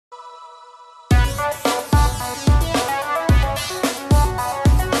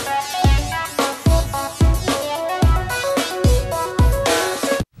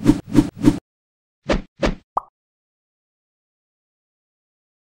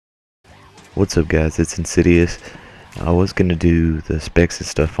What's up guys, it's Insidious. I was gonna do the specs and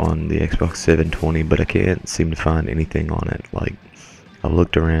stuff on the Xbox 720, but I can't seem to find anything on it. Like, I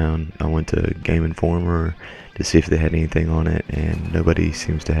looked around, I went to Game Informer to see if they had anything on it, and nobody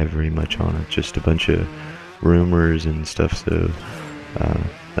seems to have very much on it, just a bunch of rumors and stuff. So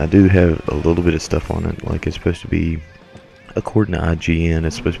I do have a little bit of stuff on it. Like, it's supposed to be, according to IGN,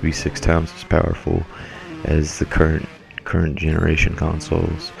 it's supposed to be 6 times as powerful as the current generation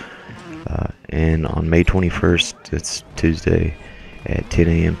consoles. And on May 21st, it's Tuesday, at 10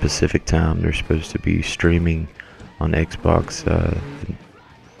 a.m. Pacific time, they're supposed to be streaming on Xbox.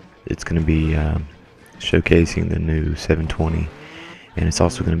 It's going to be showcasing the new 720, and it's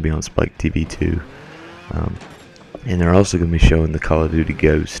also going to be on Spike TV too. And they're also going to be showing the Call of Duty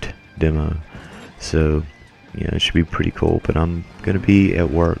Ghost demo. So, you know, it should be pretty cool. But I'm going to be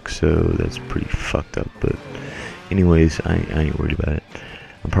at work, so that's pretty fucked up. But anyways, I ain't worried about it.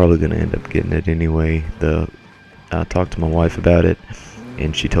 I'm probably going to end up getting it anyway. I talked to my wife about it,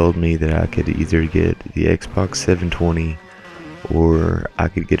 and she told me that I could either get the Xbox 720 or I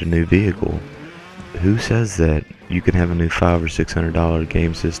could get a new vehicle. Who says that you can have a new $500 or $600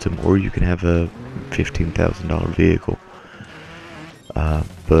 game system, or you can have a $15,000 vehicle?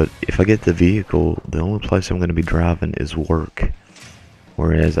 But if I get the vehicle, the only place I'm going to be driving is work,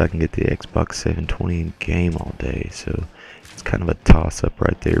 whereas I can get the Xbox 720 and game all day. So it's kind of a toss-up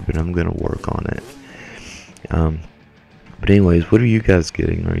right there, but I'm gonna work on it. But anyways, what are you guys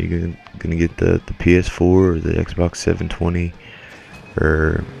getting? Are you gonna get the PS4 or the Xbox 720,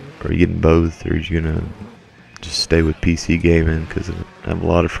 or are you getting both, or are you gonna just stay with PC gaming? Because I have a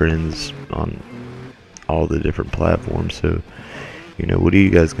lot of friends on all the different platforms. So, you know, what are you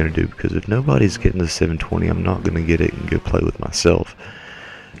guys gonna do? Because if nobody's getting the 720, I'm not gonna get it and go play with myself.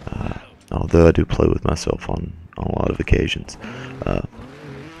 Although I do play with myself on a lot of occasions. Hold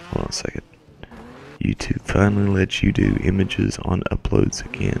on a second. YouTube finally lets you do images on uploads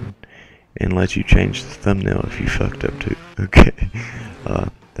again, and lets you change the thumbnail if you fucked up too. Okay.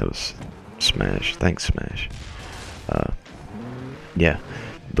 That was Smash. Thanks, Smash. Yeah.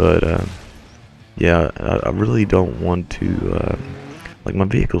 But yeah, I really don't want to, like, my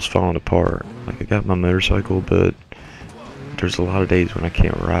vehicle's falling apart. Like, I got my motorcycle, but there's a lot of days when I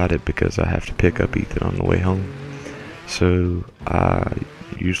can't ride it because I have to pick up Ethan on the way home. So I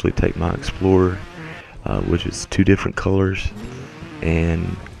usually take my Explorer, which is 2 different colors,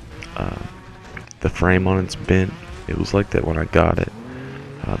 and the frame on it's bent. It was like that when I got it,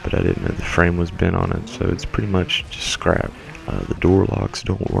 but I didn't know the frame was bent on it, so it's pretty much just scrap. The door locks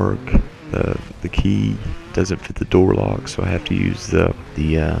don't work. The key doesn't fit the door lock, so I have to use the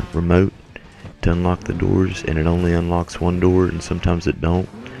remote to unlock the doors, and it only unlocks one door, and sometimes it don't.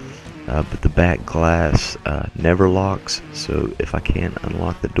 But the back glass never locks, so if I can't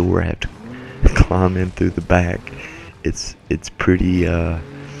unlock the door, I have to climb in through the back. It's pretty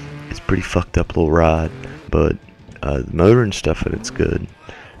fucked up little ride, but the motor and stuff in it's good.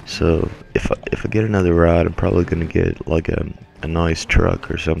 So if I get another ride, I'm probably gonna get like a nice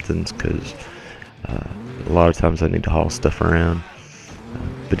truck or something, because a lot of times I need to haul stuff around.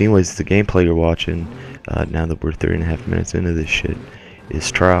 But anyways, the gameplay you're watching, now that we're 3.5 minutes into this shit,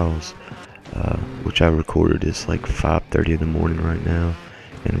 is Trials, which I recorded. It's like 5:30 in the morning right now,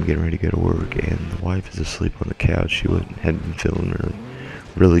 and I'm getting ready to go to work, and the wife is asleep on the couch. She hadn't been feeling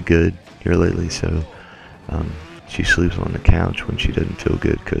really good here lately, so she sleeps on the couch when she doesn't feel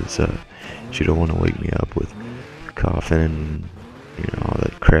good, because she don't want to wake me up with coughing and, you know, all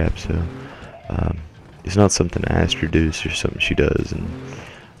that crap. So it's not something I asked her to do, it's just something she does, and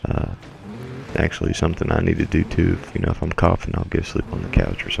actually something I need to do too. If I'm coughing, I'll go sleep on the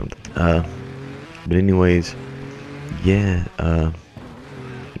couch or something. But anyways, yeah,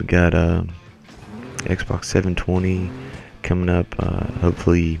 we got Xbox 720 coming up.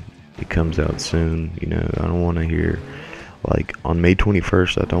 Hopefully it comes out soon. I don't want to hear, like, on May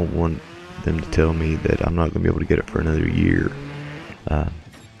 21st, I don't want them to tell me that I'm not going to be able to get it for another year.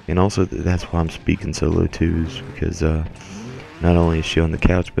 And also, that's why I'm speaking solo too, is because not only is she on the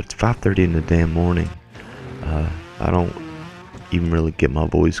couch, but it's 5:30 in the damn morning. I don't even really get my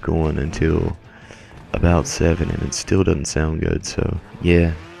voice going until about 7, and it still doesn't sound good. So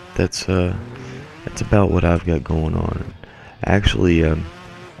yeah, that's about what I've got going on. Actually, I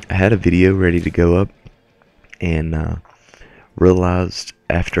had a video ready to go up, and realized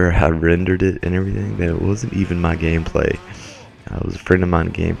after I rendered it and everything that it wasn't even my gameplay. It was a friend of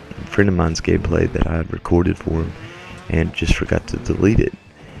friend of mine's gameplay that I had recorded for him, and just forgot to delete it.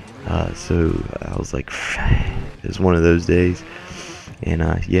 So I was like, it was one of those days, and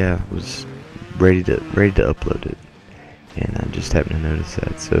yeah, I was ready to upload it, and I just happened to notice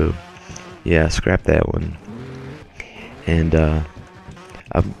that. So yeah, scrap that one. And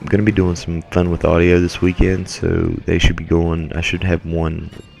I'm gonna be doing some fun with audio this weekend, so they should be going. I should have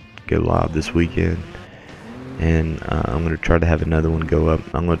one go live this weekend, and I'm gonna try to have another one go up.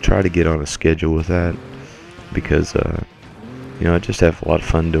 I'm gonna try to get on a schedule with that, because you know, I just have a lot of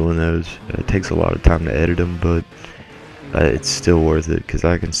fun doing those. It takes a lot of time to edit them, but it's still worth it, because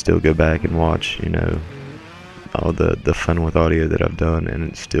I can still go back and watch, you know, all the fun with audio that I've done, and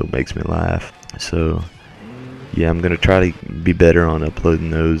it still makes me laugh. So yeah, I'm gonna try to be better on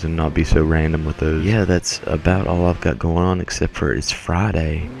uploading those and not be so random with those. Yeah, that's about all I've got going on, except for it's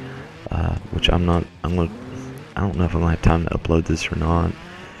Friday, which I don't know if I'm gonna have time to upload this or not.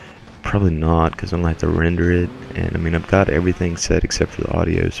 Probably not, because I'm gonna have to render it, and I mean, I've got everything set except for the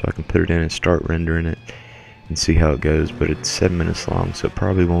audio, so I can put it in and start rendering it and see how it goes. But it's 7 minutes long, so it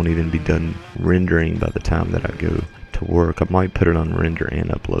probably won't even be done rendering by the time that I go to work. I might put it on render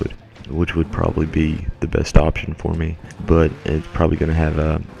and upload, which would probably be the best option for me, but it's probably gonna have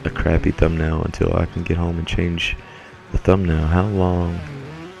a crappy thumbnail until I can get home and change the thumbnail. How long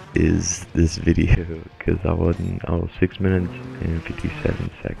is this video? Because I was 6 minutes and 57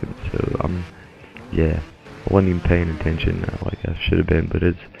 seconds, so yeah, I wasn't even paying attention like I should have been. But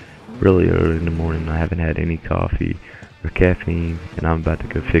it's really early in the morning. I haven't had any coffee or caffeine, and I'm about to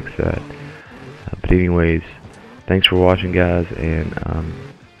go fix that. But anyways, thanks for watching, guys, and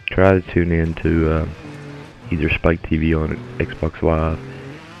try to tune in to either Spike TV on Xbox Live,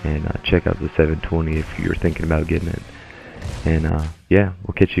 and check out the 720 if you're thinking about getting it. And yeah,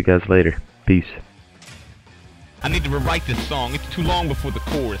 we'll catch you guys later. Peace. I need to rewrite this song. It's too long before the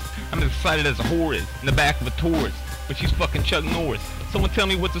chorus. I'm as excited as a whore is in the back of a Taurus, but she's fucking Chuck Norris. Someone tell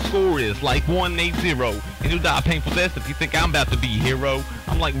me what the score is. Like 1-8-0. And you'll die a painful death if you think I'm about to be a hero.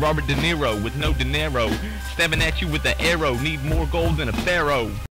 I'm like Robert De Niro with no dinero, stabbing at you with the arrow. Need more gold than a pharaoh.